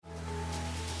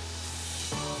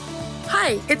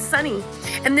Hi, it's Sunny.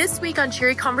 And this week on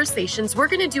Cherry Conversations, we're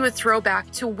going to do a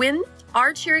throwback to when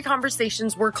our Cherry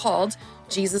Conversations were called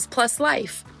Jesus Plus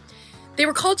Life. They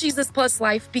were called Jesus Plus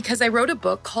Life because I wrote a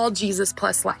book called Jesus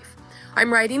Plus Life.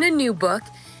 I'm writing a new book,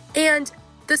 and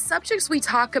the subjects we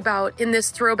talk about in this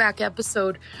throwback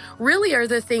episode really are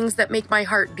the things that make my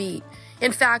heart beat.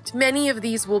 In fact, many of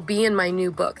these will be in my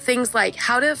new book. Things like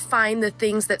how to find the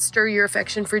things that stir your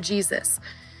affection for Jesus,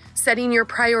 setting your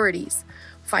priorities,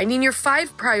 finding your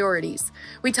 5 priorities.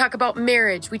 We talk about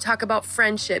marriage. We talk about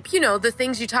friendship. You know, the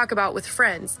things you talk about with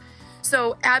friends.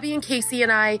 So Abby and Casey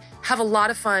and I have a lot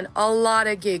of fun, a lot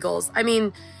of giggles. I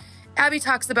mean, Abby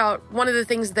talks about one of the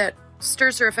things that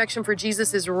stirs her affection for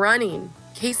Jesus is running.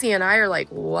 Casey and I are like,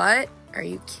 what? Are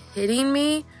you kidding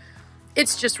me?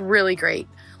 It's just really great.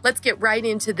 Let's get right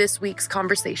into this week's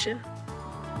conversation.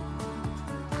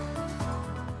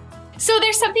 So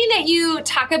there's something that you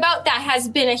talk about that has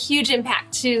been a huge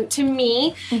impact to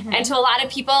me and to a lot of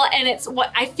people. And it's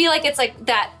what I feel like it's like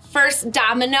that first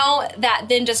domino that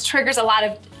then just triggers a lot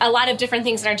of different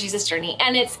things in our Jesus journey.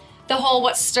 And it's the whole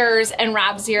what stirs and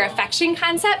robs your affection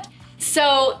concept.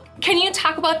 So can you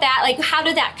talk about that? Like, how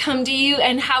did that come to you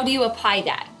and how do you apply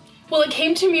that? Well, it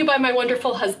came to me by my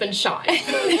wonderful husband, Sean. And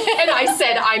I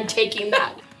said, I'm taking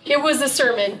that. It was a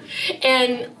sermon.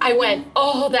 And I went,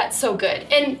 oh, that's so good.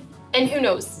 And who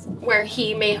knows where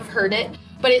he may have heard it,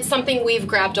 but it's something we've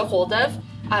grabbed a hold of.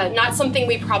 Not something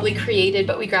we probably created,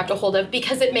 but we grabbed a hold of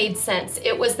because it made sense.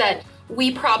 It was that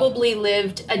we probably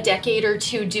lived a decade or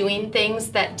two doing things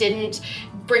that didn't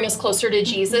bring us closer to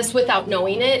Jesus without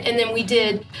knowing it. And then we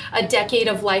did a decade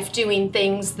of life doing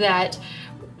things that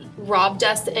robbed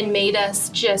us and made us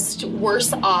just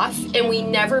worse off. And we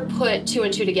never put 2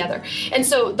 and 2 together. And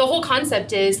so the whole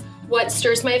concept is, what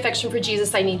stirs my affection for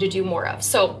Jesus, I need to do more of.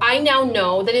 So I now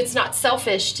know that it's not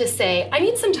selfish to say, I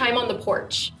need some time on the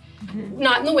porch.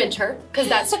 Not in the winter, because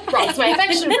that robs my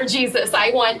affection for Jesus.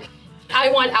 I want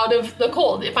out of the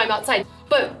cold if I'm outside.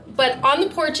 But on the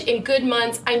porch in good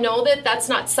months, I know that that's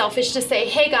not selfish to say,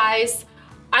 hey guys,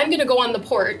 I'm going to go on the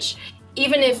porch.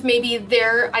 Even if maybe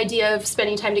their idea of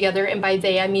spending time together, and by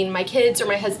they I mean my kids or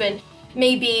my husband,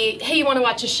 maybe, hey, you want to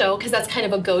watch a show? Because that's kind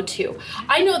of a go-to.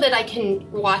 I know that I can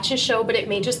watch a show, but it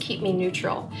may just keep me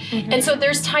neutral. And so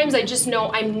there's times I just know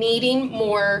I'm needing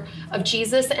more of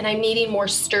Jesus and I'm needing more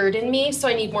stirred in me, so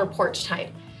I need more porch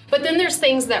time. But then there's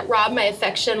things that rob my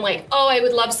affection, like, oh, I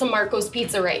would love some Marco's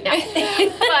pizza right now.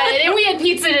 And we had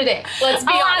pizza today, let's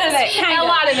be honest. A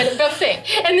lot of it, a buffet.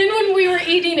 And then when we were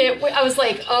eating it, I was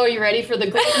like, oh, you ready for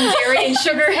the gluten, dairy, and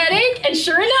sugar headache? And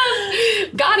sure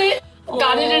enough, got it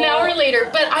an hour later.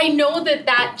 But I know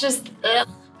that just,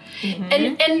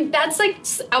 and that's like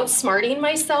outsmarting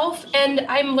myself. And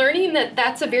I'm learning that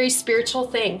that's a very spiritual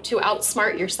thing, to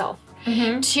outsmart yourself.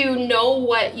 To know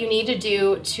what you need to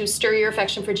do to stir your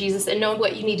affection for Jesus and know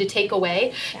what you need to take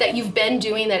away that you've been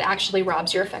doing that actually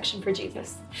robs your affection for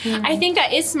Jesus. I think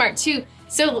that is smart too.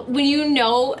 So when you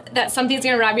know that something's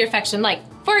going to rob your affection, like,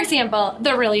 for example,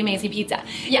 the really amazing pizza.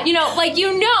 Yeah. You know, like,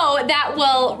 you know that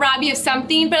will rob you of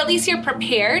something, but at least you're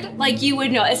prepared. Like, you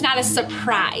would know. It's not a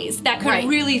surprise that could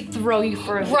really throw you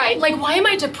for a loop. Right. Like, why am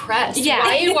I depressed? Yeah.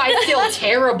 Why do I feel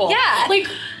terrible? Yeah. Like,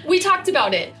 we talked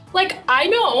about it. Like, I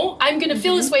know I'm going to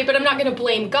feel this way, but I'm not going to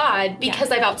blame God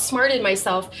because I've outsmarted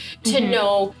myself to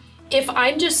know if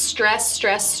I'm just stressed,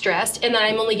 and then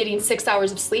I'm only getting 6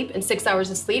 hours of sleep and 6 hours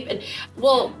of sleep. And,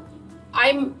 well,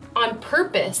 I'm on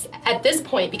purpose at this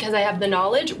point, because I have the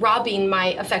knowledge, robbing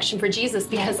my affection for Jesus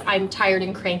because I'm tired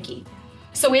and cranky.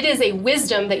 So it is a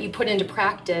wisdom that you put into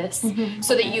practice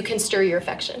so that you can stir your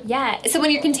affection. Yeah. So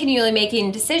when you're continually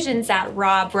making decisions that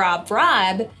rob,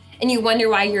 and you wonder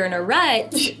why you're in a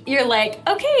rut, you're like,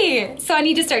 okay, so I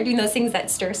need to start doing those things that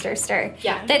stir.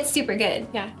 Yeah. That's super good.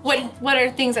 Yeah. What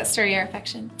are things that stir your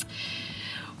affection?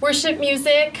 Worship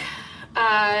music,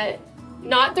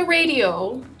 not the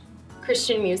radio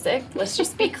Christian music. Let's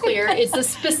just be clear. It's a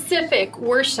specific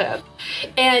worship,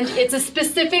 and it's a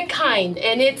specific kind,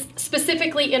 and it's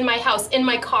specifically in my house. In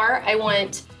my car, I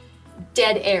want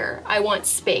dead air. I want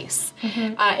space.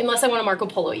 Unless I want a Marco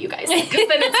Polo, you guys, because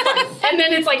then it's fun. And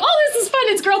then it's like, oh, this is fun.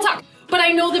 It's girl talk. But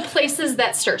I know the places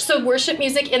that stir. So worship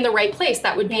music in the right place.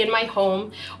 That would be in my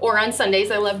home or on Sundays.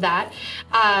 I love that.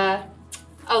 A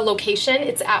location,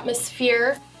 it's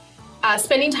atmosphere.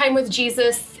 Spending time with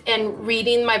Jesus and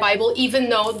reading my Bible, even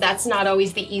though that's not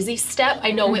always the easy step. I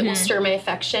know it will stir my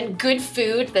affection. Good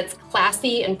food that's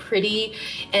classy and pretty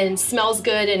and smells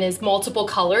good and is multiple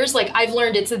colors. Like, I've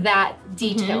learned it's that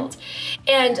detailed.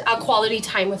 And a quality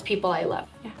time with people I love.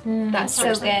 That's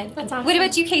so good. That's awesome. What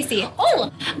about you, Casey?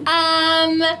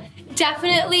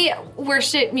 Definitely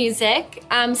worship music,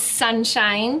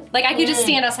 sunshine. Like I could just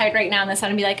stand outside right now in the sun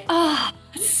and be like, oh,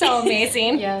 it's so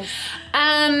amazing. Yes.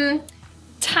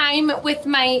 Time with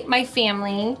my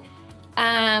family.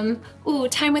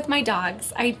 Time with my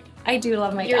dogs. I do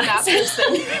love my You're dogs. that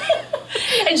person.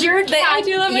 And you're a cat. I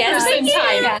do love my dogs. person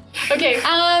time. Yeah. Okay.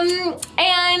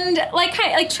 And like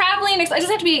kind of like traveling. It doesn't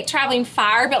have to be traveling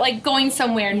far, but like going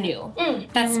somewhere new.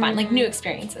 That's fun. Like new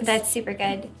experiences. That's super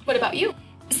good. What about you?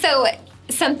 So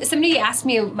somebody asked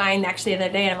me mine actually the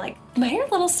other day, and I'm like, mine are a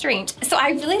little strange. So I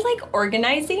really like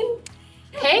organizing.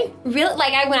 Hey. Really,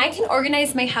 like when I can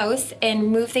organize my house and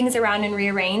move things around and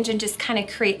rearrange and just kind of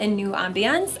create a new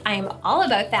ambiance, I'm all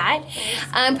about that.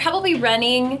 Probably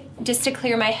running just to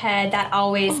clear my head. That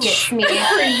always gets me. For you.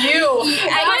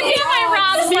 I do my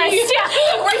Rob's list.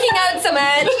 Yeah, working out so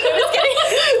much. Just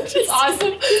kidding. It's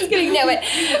awesome. Just kidding. No,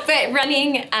 but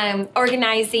running,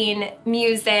 organizing,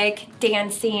 music,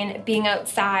 dancing, being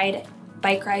outside,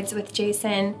 bike rides with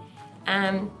Jason.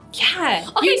 Yeah.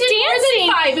 Okay, You did more dancing.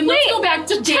 than 5, and let's go back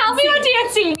to dancing. Tell me about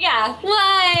dancing. Yeah.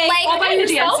 Like all by what kind of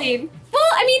yourself? dancing? Well,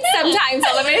 I mean, sometimes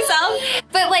all by myself.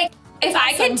 But like, if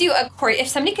I could do if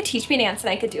somebody could teach me dance,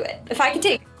 then I could do it. If I could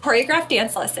take choreographed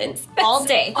dance lessons all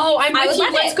day. Oh, I'm I with would you.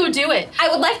 love Let's it. go do it. I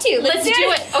would love to. Let's do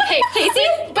it. Okay. Casey?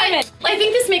 But I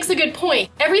think this makes a good point.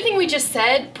 Everything we just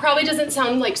said probably doesn't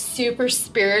sound like super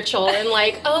spiritual and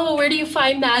like, oh, where do you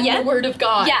find that in the Word of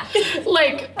God? Yeah.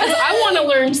 Like, because I want to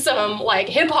learn some like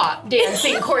hip hop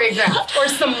dancing choreographed or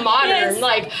some modern. Yes.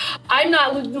 Like, I'm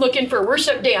not looking for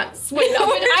worship dance. When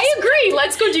I agree.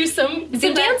 Let's go do some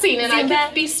Zumba. dancing, and I Zumba.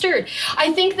 can be stirred.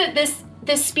 I think that this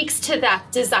speaks to that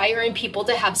desire in people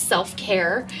to have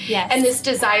self-care. Yes. And this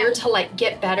desire to like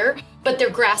get better, but they're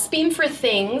grasping for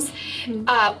things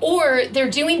or they're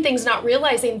doing things not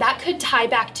realizing that could tie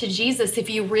back to Jesus if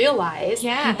you realize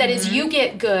that as you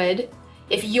get good,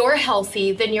 if you're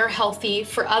healthy, then you're healthy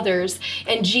for others.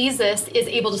 And Jesus is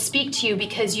able to speak to you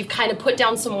because you've kind of put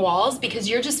down some walls because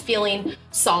you're just feeling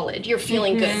solid. You're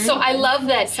feeling good. So I love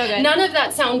that. So good. None of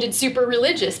that sounded super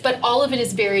religious, but all of it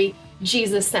is very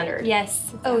Jesus-centered.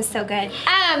 Yes. Oh, so good.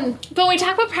 But when we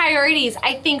talk about priorities,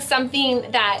 I think something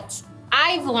that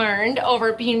I've learned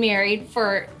over being married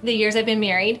for the years I've been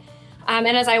married, and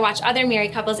as I watch other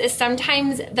married couples, is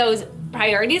sometimes those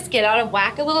priorities get out of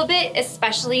whack a little bit,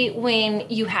 especially when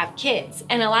you have kids.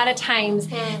 And a lot of times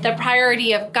the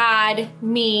priority of God,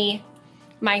 me,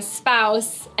 my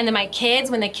spouse, and then my kids,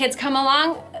 when the kids come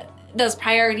along, those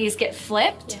priorities get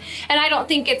flipped. And I don't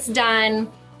think it's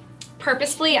done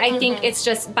purposefully. I think it's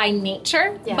just by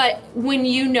nature. But when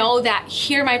you know that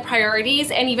here are my priorities,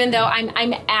 and even though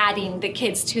I'm adding the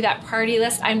kids to that priority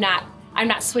list, I'm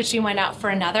not switching one out for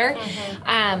another.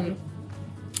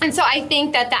 And so I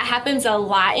think that happens a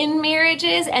lot in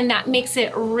marriages, and that makes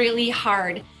it really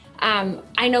hard.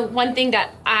 I know one thing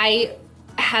that I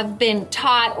have been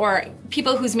taught, or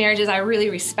people whose marriages I really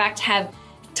respect have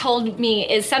told me,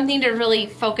 is something to really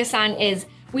focus on is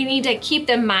we need to keep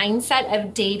the mindset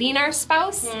of dating our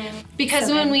spouse, because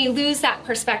when we lose that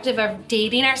perspective of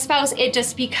dating our spouse, it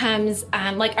just becomes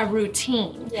like a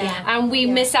routine. We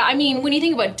miss out. I mean, when you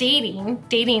think about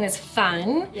dating is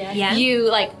fun. You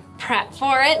like prep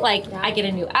for it. Like I get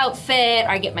a new outfit, or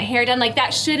I get my hair done. Like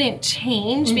that shouldn't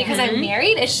change because I'm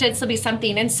married. It should still be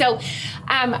something. And so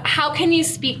how can you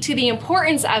speak to the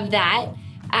importance of that?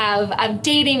 Of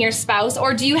dating your spouse,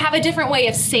 or do you have a different way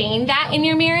of saying that in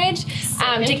your marriage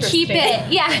to keep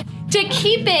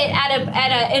it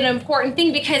at an important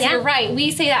thing? Because you're right, we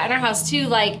say that in our house too.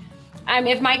 Like,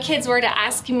 if my kids were to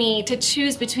ask me to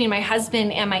choose between my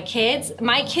husband and my kids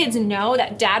know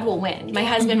that Dad will win, my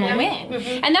husband will win,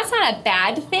 and that's not a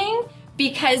bad thing.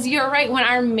 Because you're right, when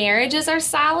our marriages are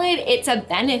solid, it's a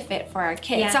benefit for our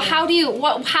kids. So how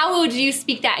would you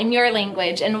speak that in your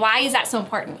language, and why is that so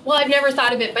important? Well, I've never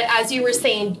thought of it, but as you were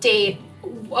saying date,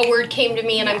 a word came to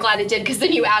me, and I'm glad it did, because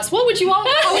then you asked, how would you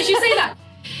say that?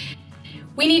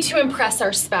 We need to impress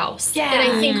our spouse. And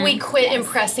I think we quit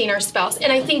impressing our spouse.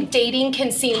 And I think dating can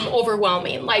seem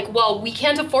overwhelming. Like, well, we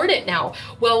can't afford it now.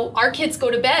 Well, our kids go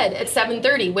to bed at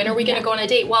 7:30. When are we going to go on a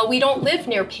date? Well, we don't live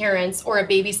near parents or a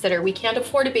babysitter. We can't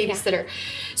afford a babysitter.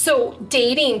 So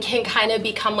dating can kind of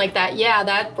become like that. Yeah,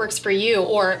 that works for you.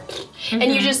 Or, and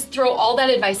you just throw all that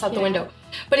advice out the window.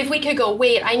 But if we could go,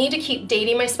 wait, I need to keep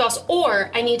dating my spouse, or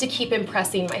I need to keep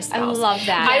impressing my spouse. I love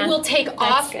that. I will take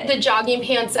off the jogging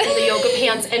pants and the yoga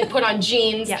pants and put on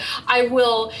jeans. I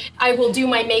will do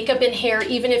my makeup and hair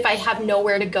even if I have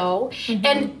nowhere to go.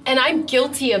 And I'm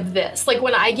guilty of this. Like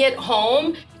when I get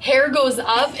home, hair goes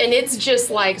up and it's just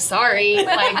like, sorry,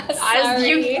 like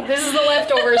this is the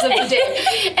leftovers of the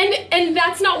day. And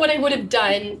that's not what I would have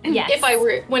done if I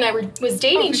were, when I was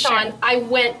dating Sean. Sure. I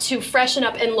went to freshen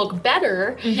up and look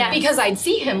better because I'd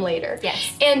see him later.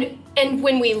 Yes. And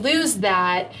when we lose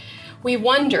that, we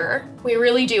wonder, we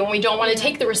really do, and we don't want to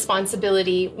take the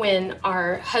responsibility when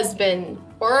our husband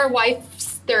or our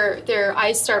wife, their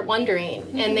eyes start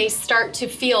wandering and they start to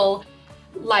feel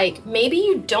like maybe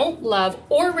you don't love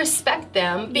or respect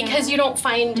them because you don't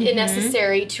find it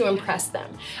necessary to impress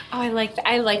them. Oh, I like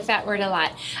that word a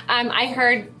lot. I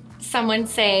heard someone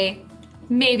say,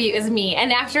 maybe it was me,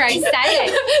 and after I said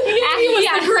it,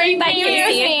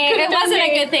 it wasn't a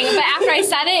good thing. But after I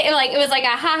said it, it was like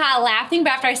a ha-ha laugh thing.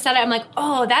 But after I said it, I'm like,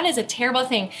 oh, that is a terrible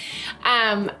thing.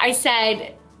 I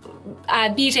said,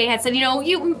 BJ had said,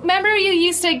 you remember you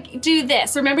used to do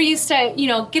this, or remember you used to,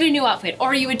 get a new outfit,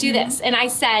 or you would do this. And I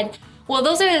said, well,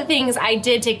 those are the things I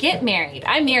did to get married.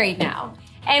 I'm married now.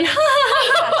 And but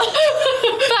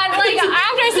like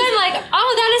after I said, like,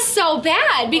 oh, that is so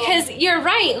bad, because you're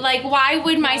right. Like, why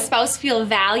would my spouse feel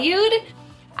valued?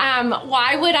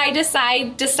 Why would I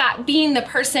decide to stop being the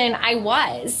person I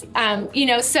was?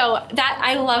 So that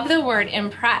I love the word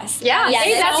impress. Yeah,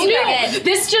 that's good.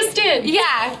 This just did.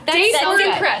 Yeah, that's good.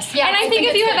 Impress. Yeah, and I think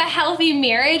if you have a healthy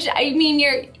marriage, I mean,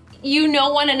 you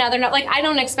know one another. Not like, I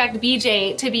don't expect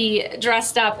BJ to be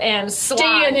dressed up and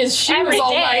stay in his shoes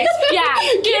all night. Yeah,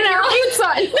 boots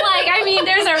on. Like, I mean,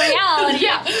 there's a reality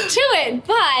to it.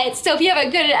 But so if you have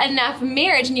a good enough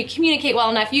marriage and you communicate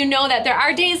well enough, you know that there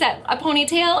are days that a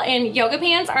ponytail and yoga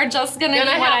pants are just gonna be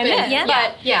what I'm in.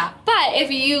 Yeah. But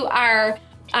if you are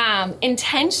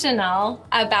intentional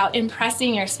about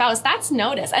impressing your spouse, that's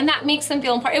noticed, and that makes them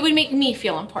feel important. It would make me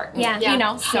feel important.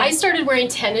 Yeah. So I started wearing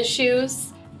tennis shoes.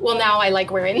 Well, now I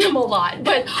like wearing them a lot,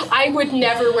 but I would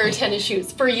never wear tennis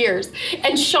shoes for years.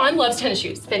 And Sean loves tennis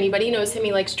shoes. If anybody knows him,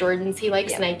 he likes Jordans, he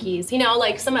likes Nikes, he now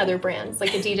likes some other brands like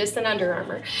Adidas and Under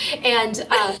Armour. And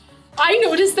I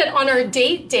noticed that on our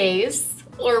date days,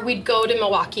 or we'd go to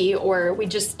Milwaukee, or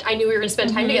I knew we were going to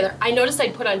spend time together, I noticed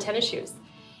I'd put on tennis shoes.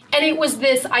 And it was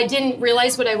this, I didn't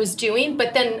realize what I was doing,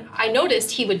 but then I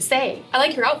noticed he would say, I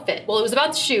like your outfit. Well, it was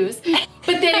about the shoes.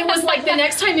 But then it was like the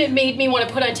next time it made me want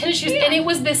to put on tennis shoes. And it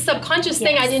was this subconscious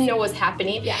thing I didn't know was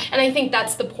happening. Yeah. And I think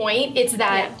that's the point. It's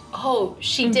that,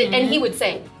 she did. And he would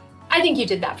say, I think you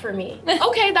did that for me.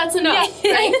 Okay, that's enough,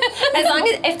 right? As long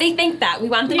as, if they think that, we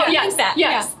want them to think that.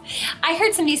 Yes. I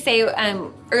heard somebody say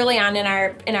early on in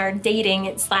our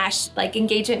dating / like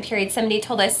engagement period, somebody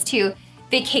told us to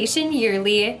vacation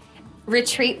yearly,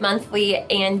 retreat monthly,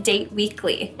 and date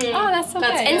weekly. Oh, that's so good.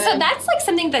 And so that's like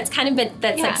something that's kind of been,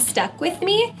 like stuck with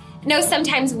me. No,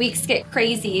 sometimes weeks get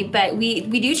crazy, but we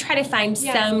do try to find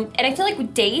some, and I feel like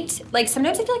with date, like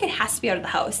sometimes I feel like it has to be out of the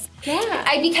house.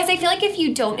 Yeah. Because I feel like if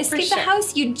you don't escape the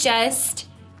house, you just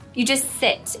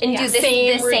sit and do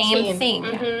the same thing.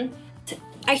 Mm-hmm.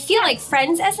 I feel like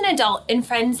friends as an adult and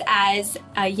friends as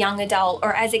a young adult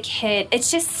or as a kid, it's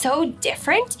just so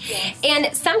different. Yes.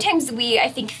 And sometimes we, I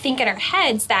think in our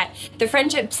heads that the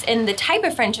friendships and the type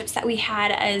of friendships that we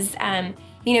had as,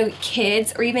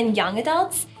 kids or even young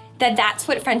adults, that's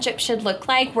what friendship should look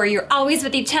like, where you're always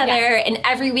with each other and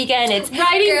every weekend it's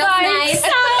riding girls' bikes. nights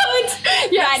out,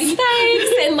 riding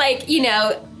bikes, and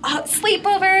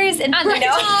sleepovers and on the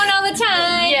phone all the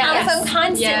time, on the phone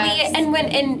constantly, and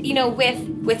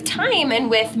with time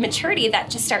and with maturity that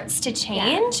just starts to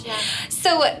change. Yeah.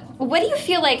 So what do you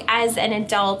feel like as an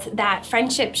adult that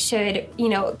friendship should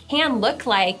can look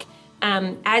like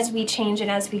as we change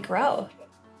and as we grow?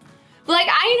 Like,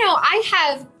 I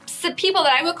have some people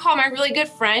that I would call my really good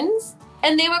friends,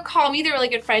 and they would call me their really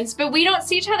good friends, but we don't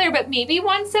see each other but maybe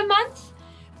once a month.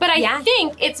 But I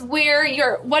think it's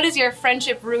where what is your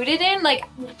friendship rooted in? Like,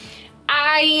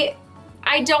 my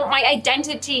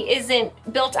identity isn't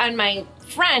built on my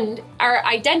friend. Our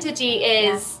identity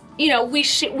is,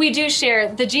 we do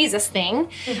share the Jesus thing.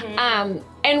 Mm-hmm.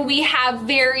 And we have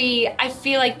I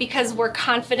feel like because we're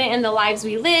confident in the lives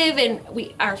we live and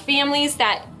our families,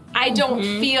 that I don't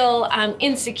feel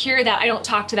insecure that I don't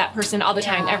talk to that person all the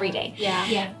time, every day.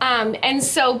 Yeah. And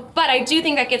so, but I do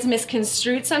think that gets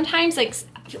misconstrued sometimes. Like,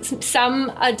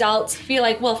 some adults feel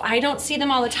like, well, if I don't see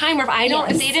them all the time, or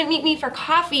if they didn't meet me for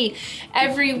coffee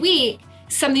every week,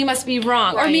 something must be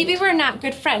wrong. Right. Or maybe we're not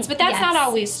good friends. But that's not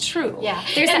always true. Yeah.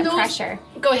 There's pressure.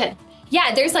 Go ahead.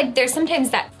 Yeah, there's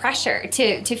sometimes that pressure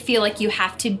to feel like you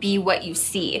have to be what you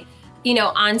see.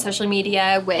 On social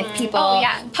media with people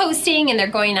posting, and they're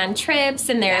going on trips,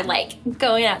 and they're like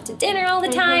going out to dinner all the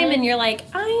time, and you're like,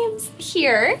 I am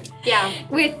here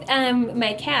with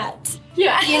my cat.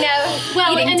 Yeah. You know,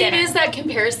 Well, eating and dinner. it is that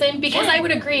comparison, because I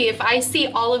would agree, if I see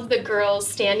all of the girls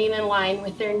standing in line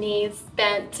with their knees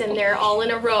bent and they're all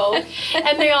in a row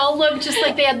and they all look just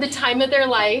like they had the time of their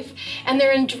life and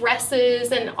they're in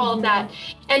dresses and all that,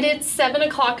 and it's 7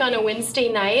 o'clock on a Wednesday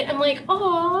night, I'm like,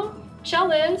 oh,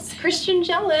 jealous, Christian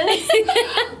jealous.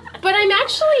 But I'm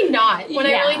actually not when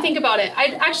I really think about it.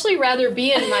 I'd actually rather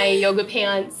be in my yoga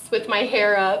pants with my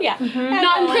hair up,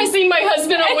 not impressing my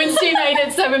husband on Wednesday night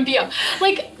at 7 p.m.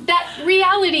 Like, that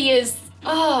reality is,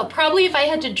 probably if I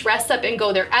had to dress up and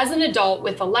go there as an adult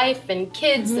with a life and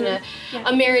kids and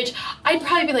a marriage, I'd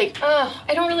probably be like,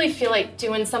 I don't really feel like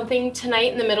doing something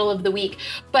tonight in the middle of the week.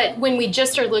 But when we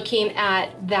just are looking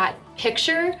at that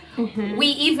picture, we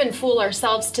even fool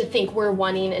ourselves to think we're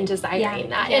wanting and desiring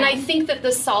that. And I think that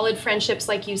the solid friendships,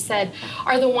 like you said,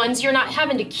 are the ones you're not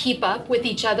having to keep up with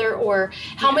each other, or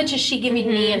how much is she giving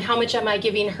me and how much am I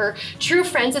giving her. True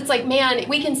friends, it's like, man,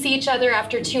 we can see each other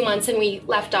after 2 months and we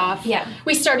left off.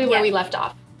 We started where we left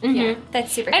off.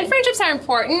 That's super And good. friendships are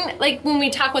important. Like, when we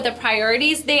talk with the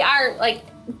priorities, they are like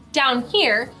down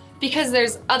here because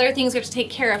there's other things we have to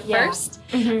take care of first.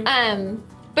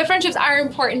 But friendships are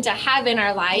important to have in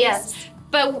our lives. Yes.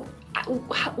 But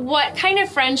what kind of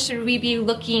friends should we be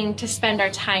looking to spend our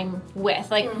time with?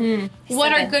 Like,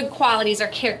 what are good qualities or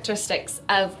characteristics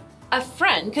of a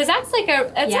friend? Because that's like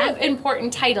an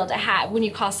important title to have when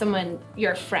you call someone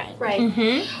your friend.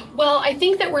 Right. Well, I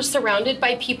think that we're surrounded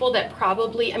by people that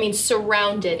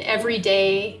surrounded every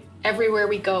day, everywhere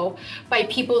we go, by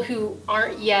people who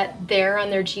aren't yet there on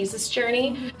their Jesus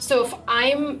journey. So if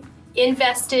I'm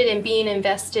invested in being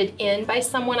invested in by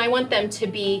someone, I want them to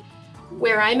be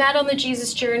where I'm at on the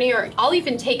Jesus journey, or I'll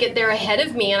even take it they're ahead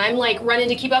of me and I'm like running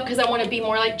to keep up because I want to be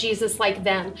more like Jesus, like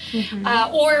them.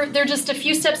 Or they're just a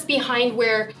few steps behind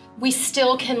where we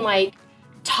still can like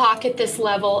talk at this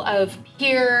level of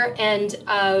peer and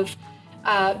of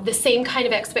the same kind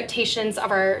of expectations of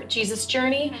our Jesus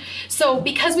journey. So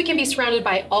because we can be surrounded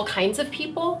by all kinds of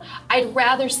people, I'd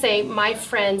rather say my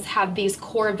friends have these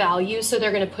core values, so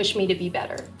they're going to push me to be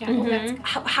better.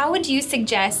 How would you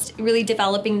suggest really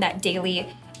developing that daily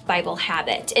Bible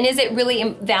habit? And is it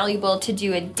really valuable to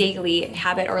do a daily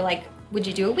habit, or like, would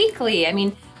you do a weekly? I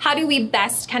mean, how do we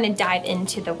best kind of dive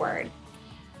into the Word?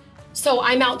 So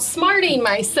I'm outsmarting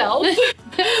myself,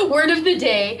 word of the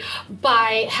day,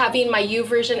 by having my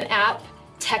YouVersion app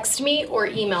text me or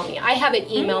email me. I have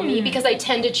it email me because I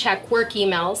tend to check work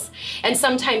emails, and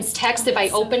sometimes text, if I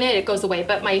open it, it goes away.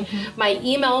 But my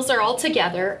emails are all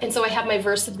together, and so I have my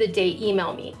verse of the day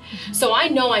email me. So I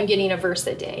know I'm getting a verse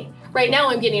a day. Right now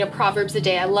I'm getting a Proverbs a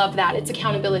day. I love that. It's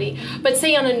accountability. But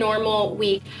say on a normal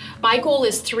week, my goal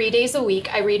is 3 days a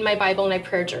week I read my Bible and I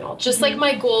prayer journal. Just like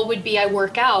my goal would be I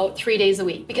work out 3 days a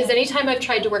week. Because anytime I've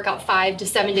tried to work out 5 to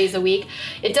 7 days a week,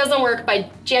 it doesn't work.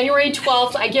 By January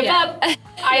 12th, I give up,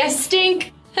 I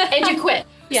stink, and you quit.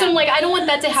 So I'm like, I don't want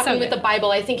that to happen with the Bible.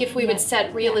 I think if we would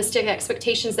set realistic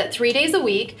expectations that 3 days a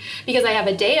week, because I have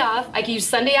a day off, I could use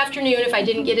Sunday afternoon if I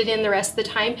didn't get it in the rest of the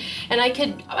time. And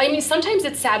sometimes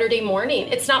it's Saturday morning.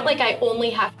 It's not like I only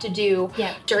have to do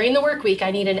during the work week.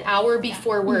 I need an hour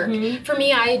before work. For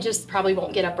me, I just probably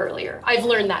won't get up earlier. I've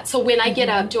learned that. So when I get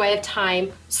up, do I have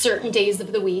time certain days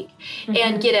of the week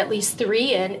and get at least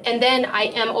 3 in? And then I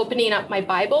am opening up my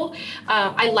Bible.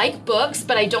 I like books,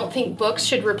 but I don't think books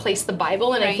should replace the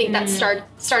Bible. And I think that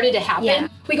started to happen.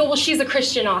 We go, well, she's a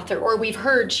Christian author, or we've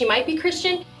heard she might be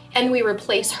Christian, and we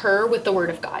replace her with the Word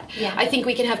of God. I think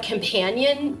we can have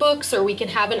companion books, or we can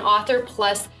have an author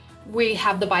plus we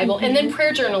have the Bible, and then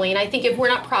prayer journaling. I think if we're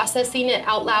not processing it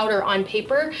out loud or on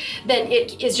paper, then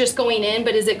it is just going in,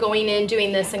 but is it going in,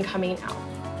 doing this, and coming out?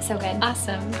 So good.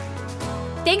 Awesome.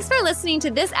 Thanks for listening to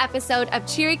this episode of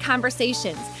Cheery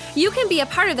Conversations. You can be a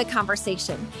part of the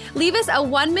conversation. Leave us a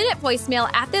 1-minute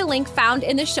voicemail at the link found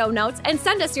in the show notes and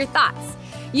send us your thoughts.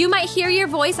 You might hear your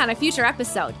voice on a future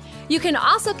episode. You can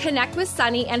also connect with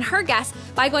Sunny and her guests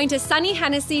by going to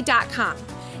sunnyhennessy.com.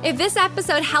 If this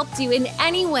episode helped you in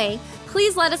any way,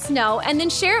 please let us know and then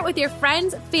share it with your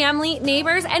friends, family,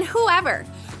 neighbors, and whoever.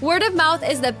 Word of mouth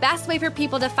is the best way for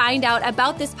people to find out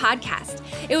about this podcast.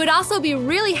 It would also be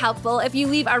really helpful if you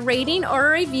leave a rating or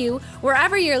a review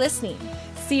wherever you're listening.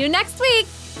 See you next week.